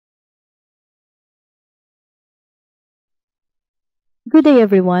Good day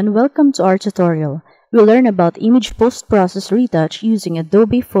everyone, welcome to our tutorial. We'll learn about image post-process retouch using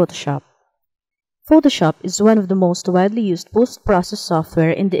Adobe Photoshop. Photoshop is one of the most widely used post-process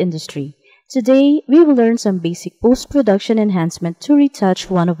software in the industry. Today, we will learn some basic post-production enhancement to retouch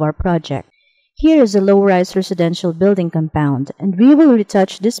one of our projects. Here is a low-rise residential building compound, and we will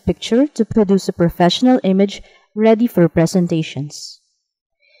retouch this picture to produce a professional image ready for presentations.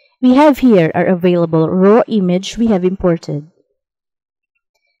 We have here our available raw image we have imported.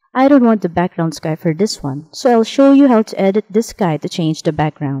 I don't want the background sky for this one, so I'll show you how to edit this sky to change the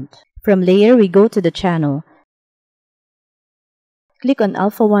background. From Layer, we go to the Channel. Click on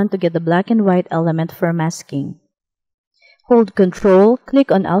Alpha 1 to get the black and white element for masking. Hold Ctrl, click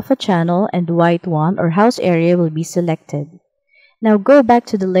on Alpha Channel, and White 1 or House Area will be selected. Now go back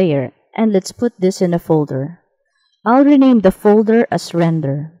to the layer, and let's put this in a folder. I'll rename the folder as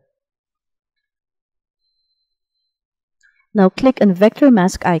Render. Now click on Vector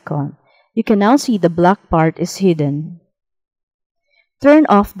Mask icon. You can now see the black part is hidden. Turn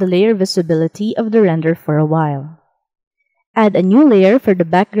off the layer visibility of the render for a while. Add a new layer for the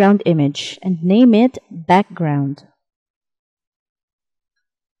background image and name it Background.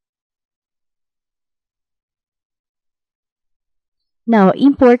 Now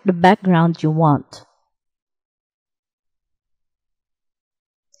import the background you want.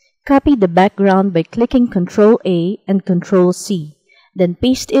 Copy the background by clicking Ctrl-A and Ctrl-C, then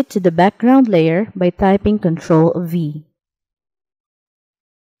paste it to the background layer by typing Ctrl-V.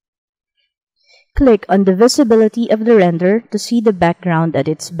 Click on the visibility of the render to see the background at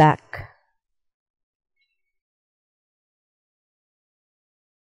its back.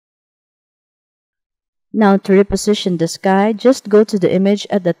 Now to reposition the sky, just go to the image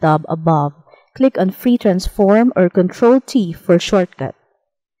at the tab above. Click on Free Transform or Ctrl-T for shortcut.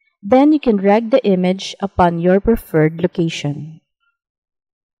 Then you can drag the image upon your preferred location.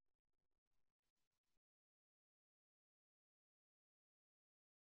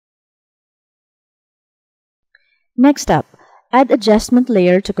 Next up, add adjustment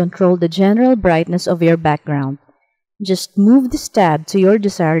layer to control the general brightness of your background. Just move this tab to your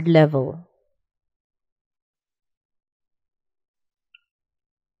desired level.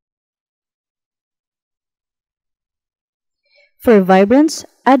 For Vibrance,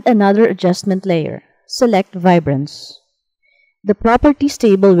 add another adjustment layer. Select Vibrance. The Properties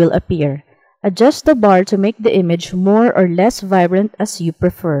table will appear. Adjust the bar to make the image more or less vibrant as you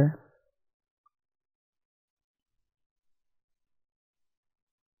prefer.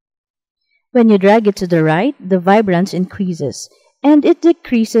 When you drag it to the right, the vibrance increases, and it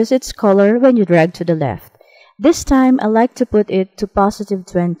decreases its color when you drag to the left. This time, I like to put it to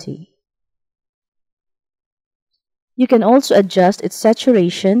 +20. You can also adjust its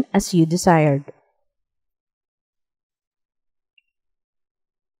saturation as you desired.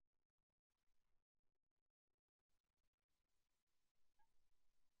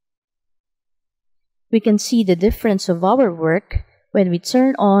 We can see the difference of our work when we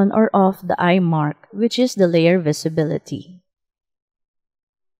turn on or off the eye mark, which is the layer visibility.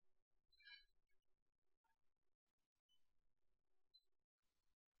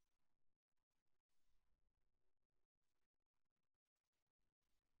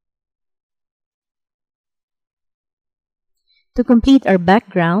 To complete our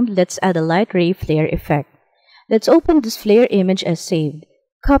background, let's add a light ray flare effect. Let's open this flare image as saved.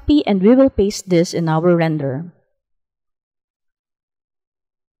 Copy and we will paste this in our render.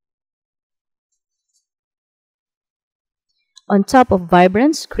 On top of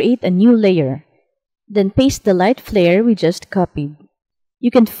Vibrance, create a new layer. Then paste the light flare we just copied. You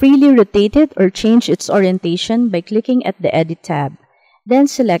can freely rotate it or change its orientation by clicking at the Edit tab. Then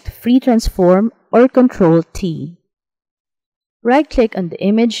select Free Transform or Ctrl-T. Right-click on the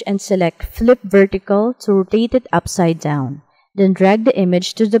image and select Flip Vertical to rotate it upside down. Then drag the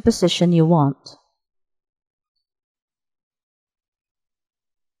image to the position you want.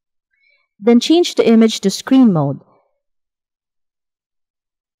 Then change the image to screen mode.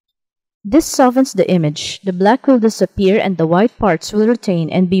 This softens the image. The black will disappear and the white parts will retain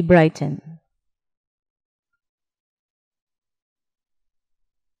and be brightened.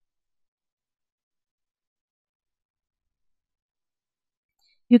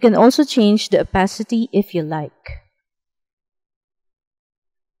 You can also change the opacity if you like.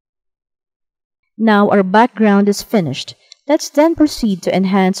 Now our background is finished. Let's then proceed to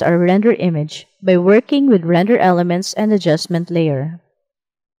enhance our render image by working with Render Elements and Adjustment Layer.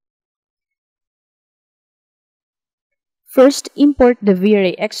 First, import the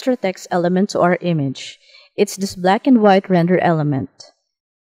Vray Extra Tex element to our image. It's this black and white render element.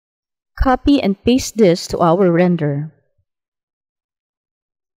 Copy and paste this to our render.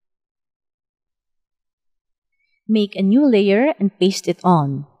 Make a new layer and paste it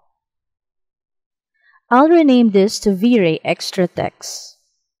on. I'll rename this to Vray Extra Tex.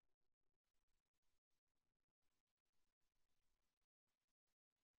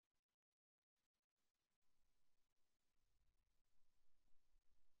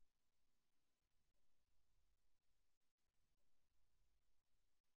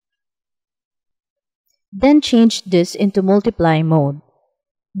 Then change this into multiply mode.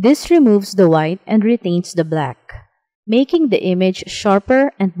 This removes the white and retains the black, making the image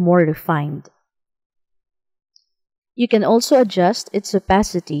sharper and more refined. You can also adjust its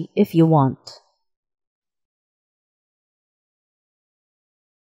opacity if you want.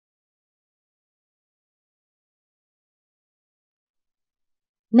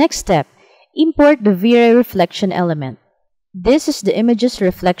 Next step, import the Vray Reflection element. This is the image's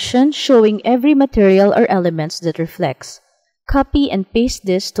reflection showing every material or elements that reflects. Copy and paste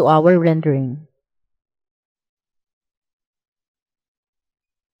this to our rendering.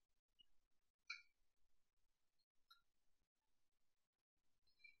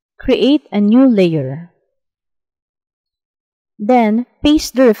 Create a new layer. Then,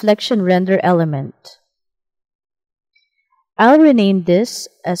 paste the reflection render element. I'll rename this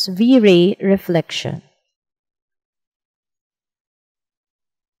as Vray Reflection.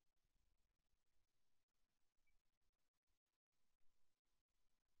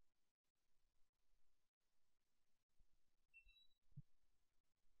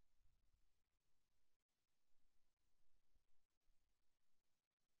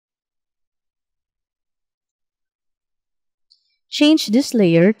 Change this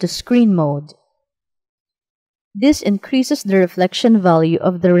layer to screen mode. This increases the reflection value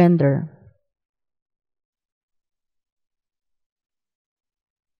of the render.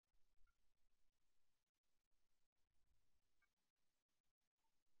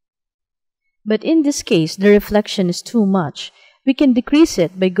 But in this case, the reflection is too much. We can decrease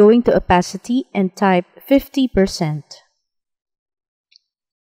it by going to opacity and type 50%.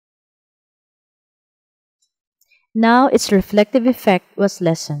 Now its reflective effect was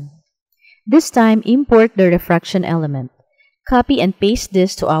lessened. This time, import the refraction element. Copy and paste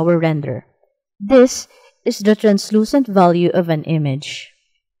this to our render. This is the translucent value of an image.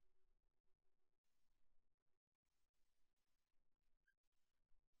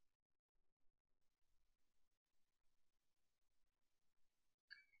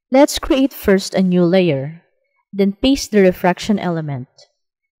 Let's create first a new layer, then paste the refraction element.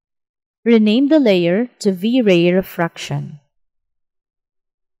 Rename the layer to Vray Refraction.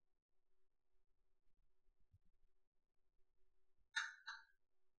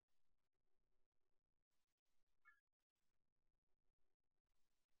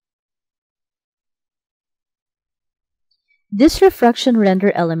 This refraction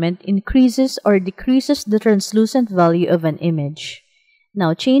render element increases or decreases the translucent value of an image.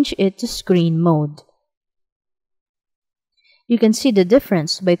 Now change it to screen mode. You can see the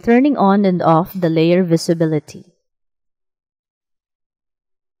difference by turning on and off the layer visibility.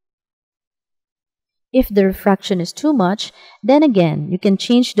 If the refraction is too much, then again, you can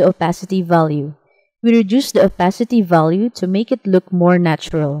change the opacity value. We reduce the opacity value to make it look more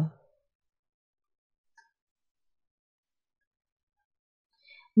natural.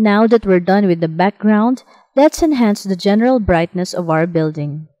 Now that we're done with the background, let's enhance the general brightness of our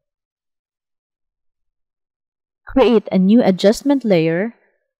building. Create a new adjustment layer,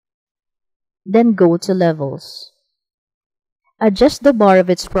 then go to Levels. Adjust the bar of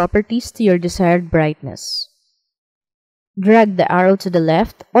its properties to your desired brightness. Drag the arrow to the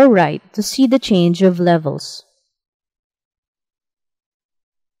left or right to see the change of levels.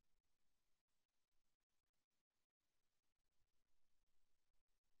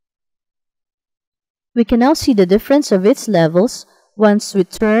 We can now see the difference of its levels once we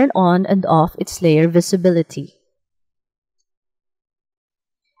turn on and off its layer visibility.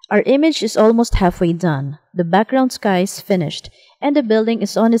 Our image is almost halfway done. The background sky is finished, and the building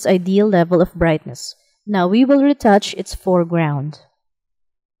is on its ideal level of brightness. Now we will retouch its foreground.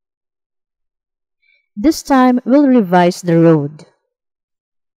 This time, we'll revise the road.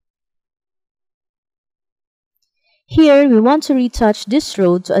 Here, we want to retouch this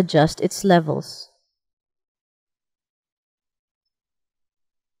road to adjust its levels.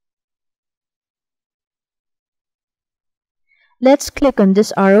 Let's click on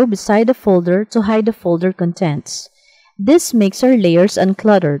this arrow beside the folder to hide the folder contents. This makes our layers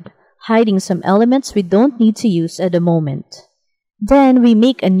uncluttered, hiding some elements we don't need to use at the moment. Then we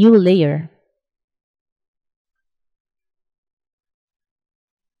make a new layer.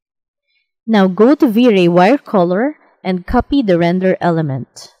 Now go to Vray Wirecolor and copy the render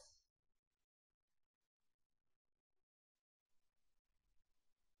element.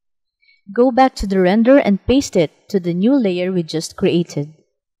 Go back to the render and paste it to the new layer we just created.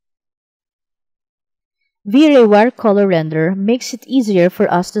 Vray Wirecolor Render makes it easier for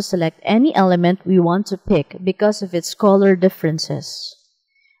us to select any element we want to pick because of its color differences.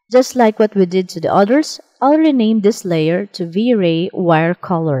 Just like what we did to the others, I'll rename this layer to Vray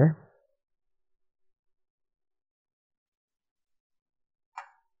Wirecolor.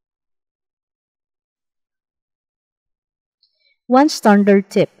 One standard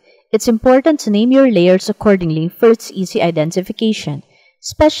tip: it's important to name your layers accordingly for its easy identification,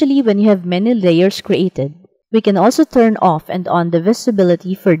 especially when you have many layers created. We can also turn off and on the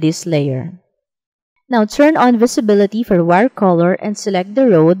visibility for this layer. Now turn on visibility for Wirecolor and select the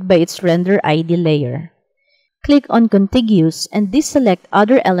road by its render ID layer. Click on Contiguous and deselect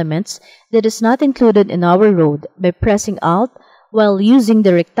other elements that is not included in our road by pressing Alt while using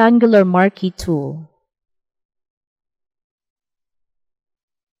the rectangular marquee tool.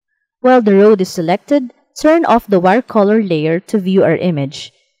 While the road is selected, turn off the Wirecolor layer to view our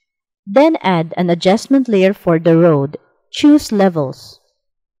image. Then add an adjustment layer for the road. Choose Levels.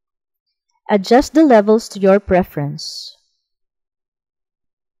 Adjust the levels to your preference.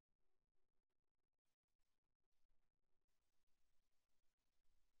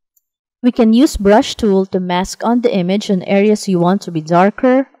 We can use Brush tool to mask on the image on areas you want to be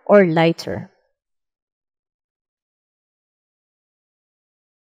darker or lighter.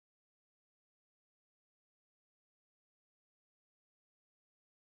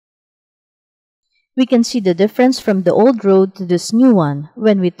 We can see the difference from the old road to this new one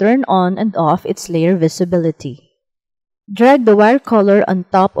when we turn on and off its layer visibility. Drag the Wirecolor on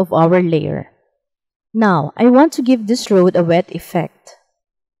top of our layer. Now, I want to give this road a wet effect.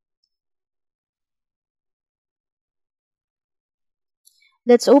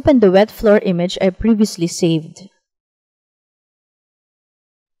 Let's open the wet floor image I previously saved.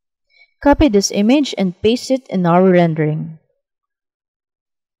 Copy this image and paste it in our rendering.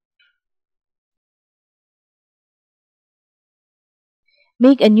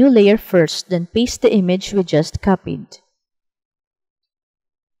 Make a new layer first, then paste the image we just copied.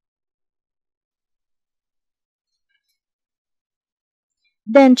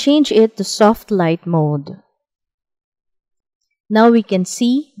 Then change it to soft light mode. Now we can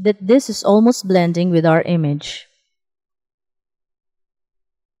see that this is almost blending with our image.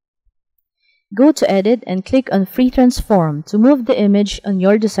 Go to Edit and click on Free Transform to move the image on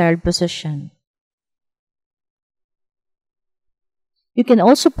your desired position. You can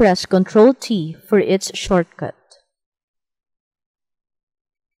also press Ctrl-T for its shortcut.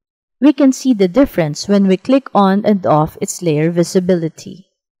 We can see the difference when we click on and off its layer visibility.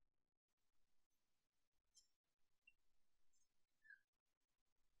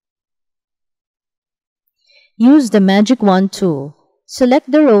 Use the Magic Wand tool.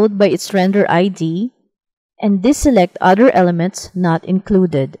 Select the road by its render ID and deselect other elements not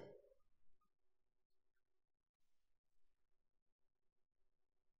included.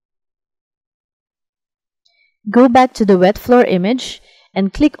 Go back to the wet floor image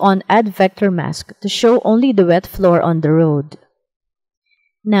and click on Add Vector Mask to show only the wet floor on the road.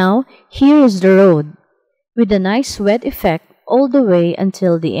 Now, here is the road, with a nice wet effect all the way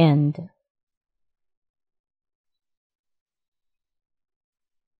until the end.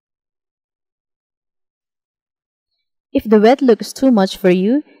 If the wet looks too much for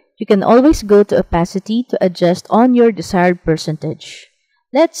you, you can always go to opacity to adjust on your desired percentage.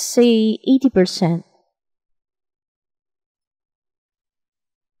 Let's say 80%.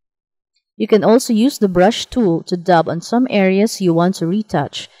 You can also use the brush tool to dab on some areas you want to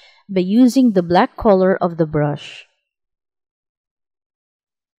retouch by using the black color of the brush.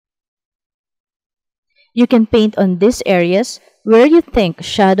 You can paint on these areas where you think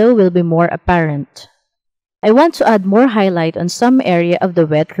shadow will be more apparent. I want to add more highlight on some area of the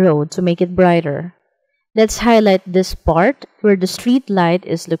wet road to make it brighter. Let's highlight this part where the street light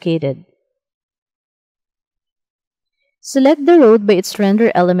is located. Select the road by its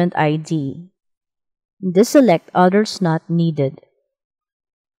render element ID. Deselect others not needed.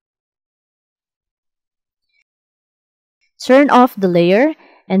 Turn off the layer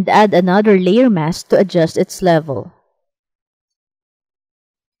and add another layer mask to adjust its level.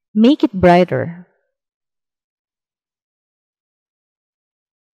 Make it brighter.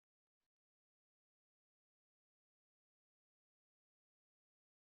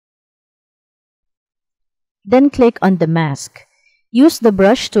 Then click on the mask. Use the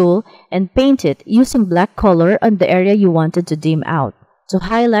brush tool and paint it using black color on the area you wanted to dim out to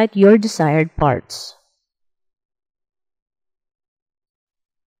highlight your desired parts.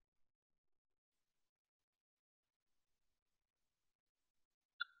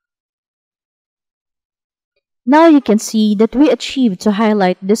 Now you can see that we achieved to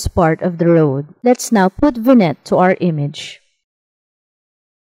highlight this part of the road. Let's now put vignette to our image.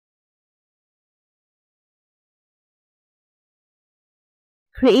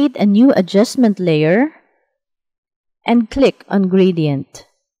 Create a new adjustment layer and click on Gradient.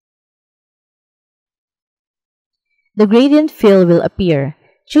 The gradient fill will appear.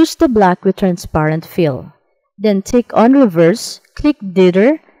 Choose the black with transparent fill. Then tick on Reverse, click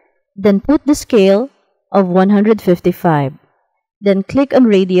Dither, then put the scale of 155. Then click on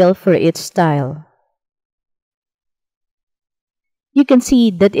Radial for its style. You can see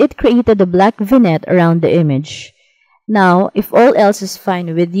that it created a black vignette around the image. Now, if all else is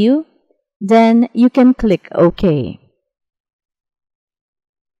fine with you, then you can click OK.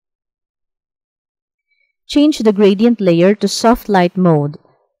 Change the gradient layer to soft light mode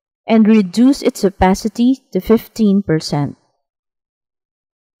and reduce its opacity to 15%.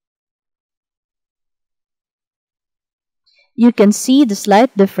 You can see the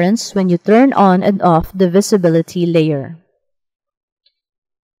slight difference when you turn on and off the visibility layer.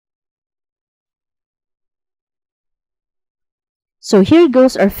 So here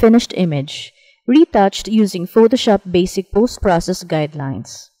goes our finished image, retouched using Photoshop Basic Post-Process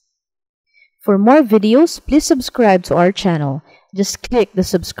Guidelines. For more videos, please subscribe to our channel. Just click the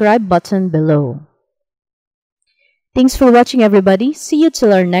subscribe button below. Thanks for watching, everybody. See you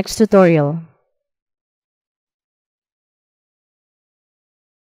till our next tutorial.